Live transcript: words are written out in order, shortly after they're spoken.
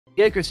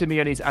Diego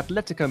Simeone's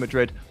Atletico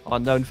Madrid are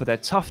known for their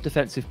tough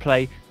defensive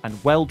play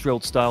and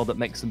well-drilled style that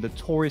makes them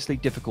notoriously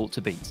difficult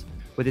to beat.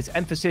 With its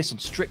emphasis on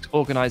strict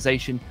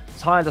organisation,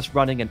 tireless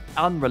running and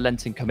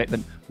unrelenting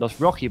commitment, Los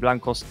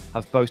Rojiblancos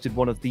have boasted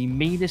one of the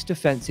meanest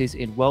defences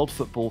in world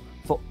football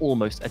for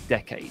almost a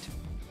decade.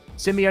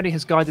 Simeone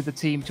has guided the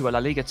team to a La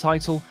Liga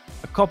title,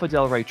 a Copa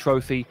del Rey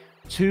trophy,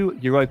 2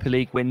 Europa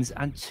League wins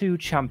and 2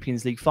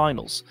 Champions League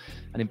finals,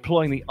 and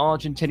employing the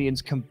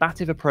Argentinians'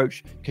 combative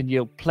approach can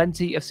yield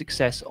plenty of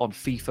success on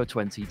FIFA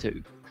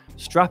 22.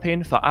 Strap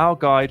in for our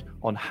guide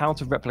on how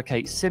to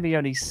replicate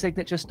Simeone's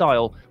signature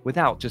style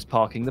without just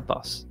parking the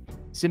bus.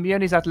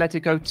 Simeone's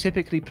Atletico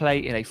typically play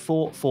in a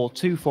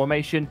 4-4-2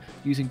 formation,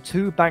 using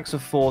 2 banks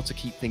of 4 to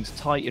keep things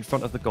tight in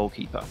front of the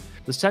goalkeeper.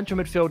 The central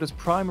midfielder's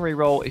primary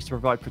role is to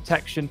provide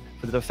protection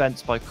for the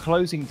defence by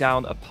closing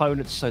down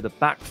opponents so the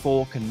back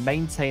 4 can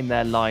maintain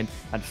their line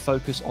and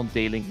focus on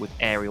dealing with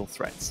aerial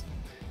threats.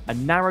 A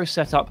narrow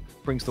setup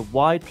brings the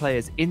wide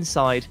players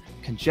inside,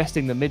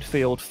 congesting the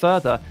midfield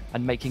further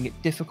and making it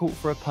difficult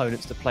for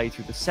opponents to play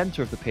through the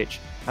centre of the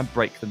pitch and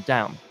break them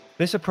down.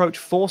 This approach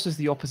forces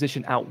the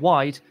opposition out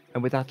wide,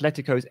 and with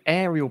Atletico's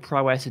aerial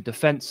prowess in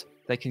defence,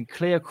 they can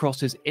clear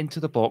crosses into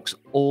the box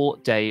all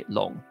day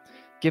long.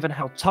 Given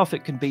how tough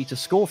it can be to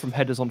score from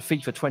headers on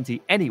FIFA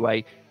 20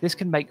 anyway, this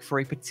can make for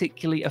a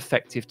particularly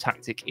effective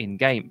tactic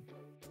in-game.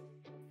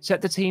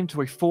 Set the team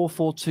to a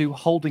 4-4-2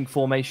 holding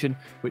formation,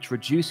 which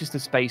reduces the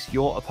space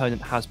your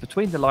opponent has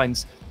between the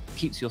lines,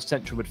 keeps your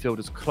central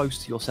midfielders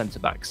close to your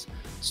centre-backs.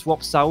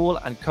 Swap Saul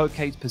and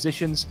Koke's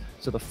positions,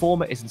 so the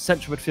former is in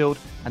central midfield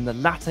and the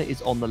latter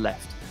is on the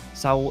left.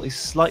 Saul is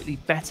slightly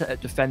better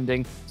at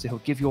defending, so he'll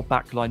give your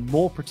backline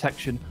more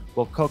protection,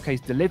 while Koke's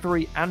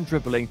delivery and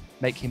dribbling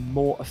make him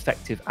more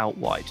effective out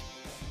wide.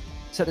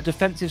 Set the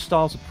defensive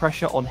styles of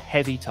pressure on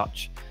heavy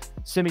touch.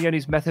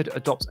 Simeone's method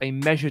adopts a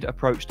measured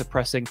approach to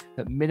pressing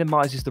that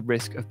minimises the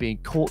risk of being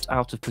caught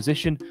out of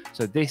position,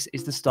 so this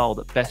is the style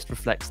that best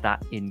reflects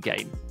that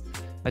in-game.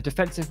 A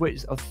defensive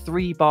width of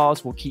 3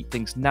 bars will keep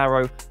things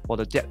narrow, while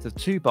a depth of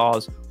 2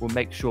 bars will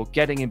make sure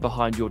getting in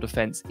behind your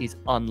defence is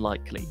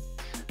unlikely.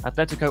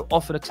 Atletico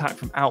often attack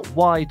from out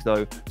wide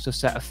though, so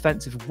set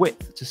offensive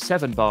width to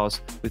 7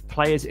 bars, with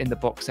players in the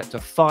box set to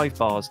 5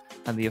 bars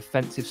and the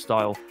offensive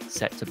style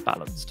set to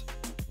balanced.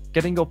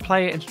 Getting your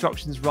player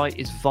instructions right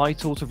is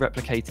vital to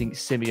replicating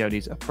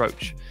Simeone's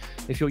approach.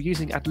 If you're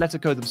using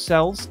Atletico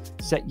themselves,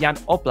 set Jan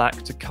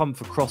Oblak to come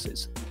for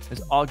crosses.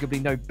 There's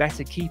arguably no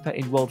better keeper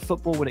in world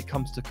football when it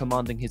comes to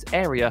commanding his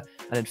area,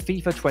 and in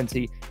FIFA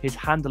 20, his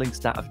handling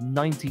stat of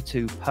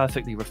 92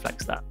 perfectly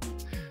reflects that.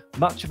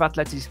 Much of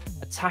Atleti's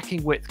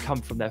attacking width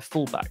come from their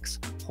fullbacks.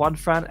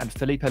 Juanfran and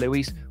Felipe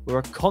Luis were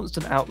a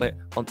constant outlet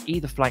on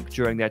either flank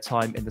during their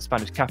time in the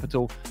Spanish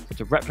capital, so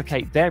to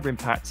replicate their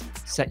impact,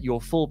 set your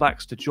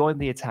fullbacks to join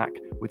the attack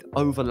with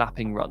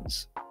overlapping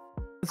runs.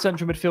 The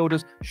central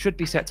midfielders should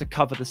be set to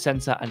cover the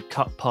centre and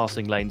cut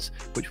passing lanes,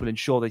 which will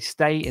ensure they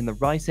stay in the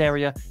right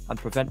area and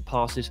prevent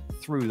passes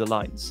through the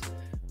lines.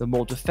 The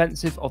more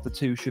defensive of the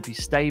two should be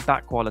stay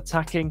back while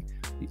attacking,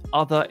 the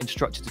other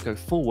instructed to go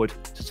forward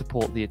to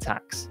support the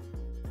attacks.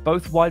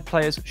 Both wide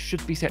players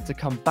should be set to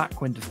come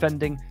back when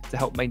defending to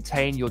help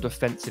maintain your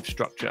defensive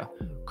structure.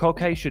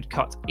 Koke should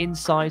cut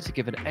inside to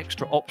give an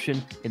extra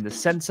option in the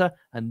centre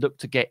and look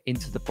to get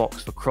into the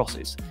box for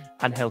crosses.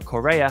 Angel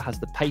Correa has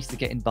the pace to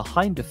get in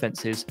behind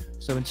defences,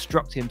 so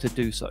instruct him to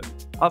do so.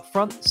 Up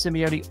front,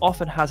 Simeone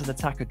often has an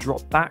attacker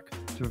drop back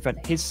to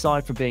prevent his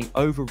side from being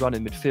overrun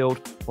in midfield,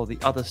 while the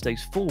other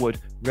stays forward,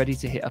 ready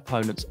to hit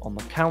opponents on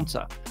the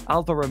counter.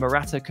 Alvaro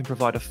Morata can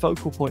provide a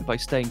focal point by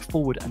staying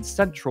forward and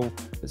central,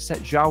 but set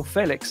João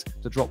Felix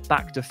to drop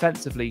back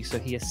defensively so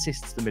he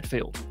assists the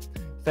midfield.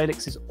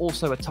 Felix is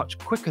also a touch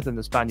quicker than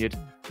the Spaniard,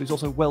 who is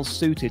also well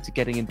suited to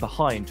getting in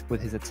behind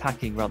with his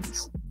attacking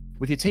runs.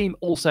 With your team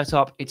all set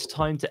up, it's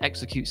time to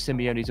execute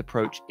Simeone's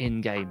approach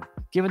in-game.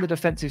 Given the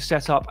defensive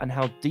setup and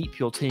how deep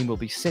your team will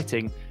be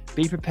sitting,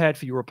 be prepared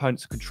for your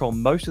opponents to control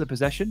most of the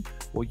possession,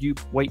 or you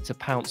wait to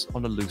pounce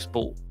on a loose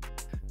ball.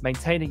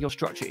 Maintaining your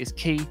structure is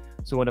key,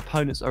 so when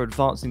opponents are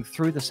advancing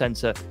through the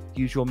centre,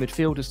 use your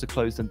midfielders to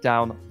close them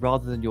down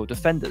rather than your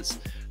defenders.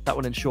 That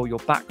will ensure your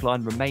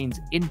backline remains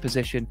in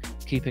position,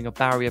 keeping a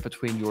barrier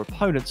between your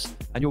opponents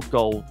and your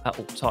goal at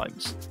all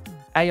times.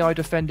 AI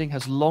defending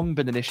has long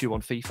been an issue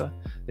on FIFA.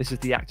 This is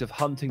the act of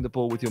hunting the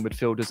ball with your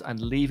midfielders and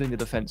leaving the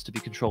defence to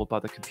be controlled by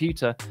the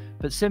computer,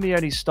 but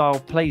Simeone's style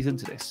plays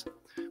into this.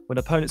 When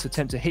opponents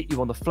attempt to hit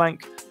you on the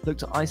flank, look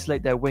to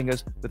isolate their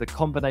wingers with a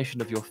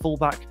combination of your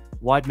fullback,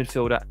 wide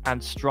midfielder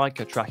and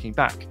striker tracking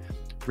back.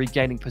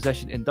 Regaining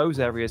possession in those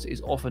areas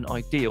is often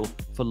ideal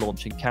for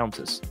launching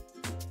counters.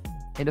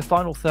 In the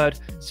final third,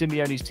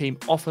 Simeone's team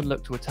often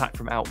look to attack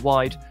from out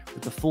wide,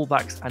 with the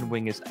fullbacks and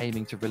wingers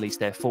aiming to release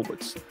their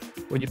forwards.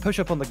 When you push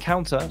up on the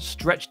counter,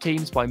 stretch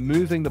teams by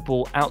moving the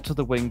ball out to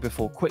the wing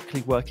before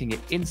quickly working it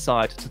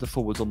inside to the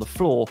forwards on the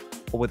floor,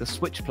 or with a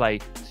switch play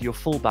to your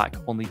fullback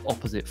on the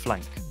opposite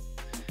flank.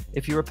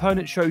 If your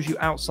opponent shows you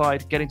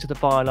outside, getting to the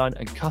byline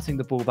and cutting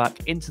the ball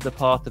back into the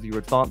path of your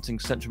advancing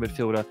central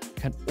midfielder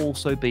can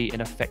also be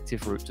an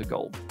effective route to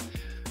goal.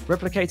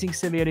 Replicating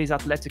Simeone's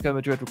Atletico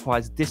Madrid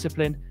requires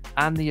discipline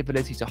and the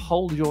ability to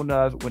hold your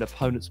nerve when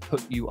opponents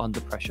put you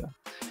under pressure.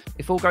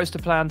 If all goes to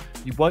plan,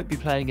 you won't be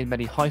playing in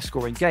many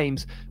high-scoring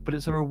games, but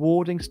it's a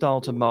rewarding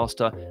style to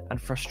master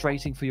and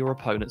frustrating for your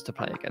opponents to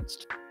play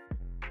against.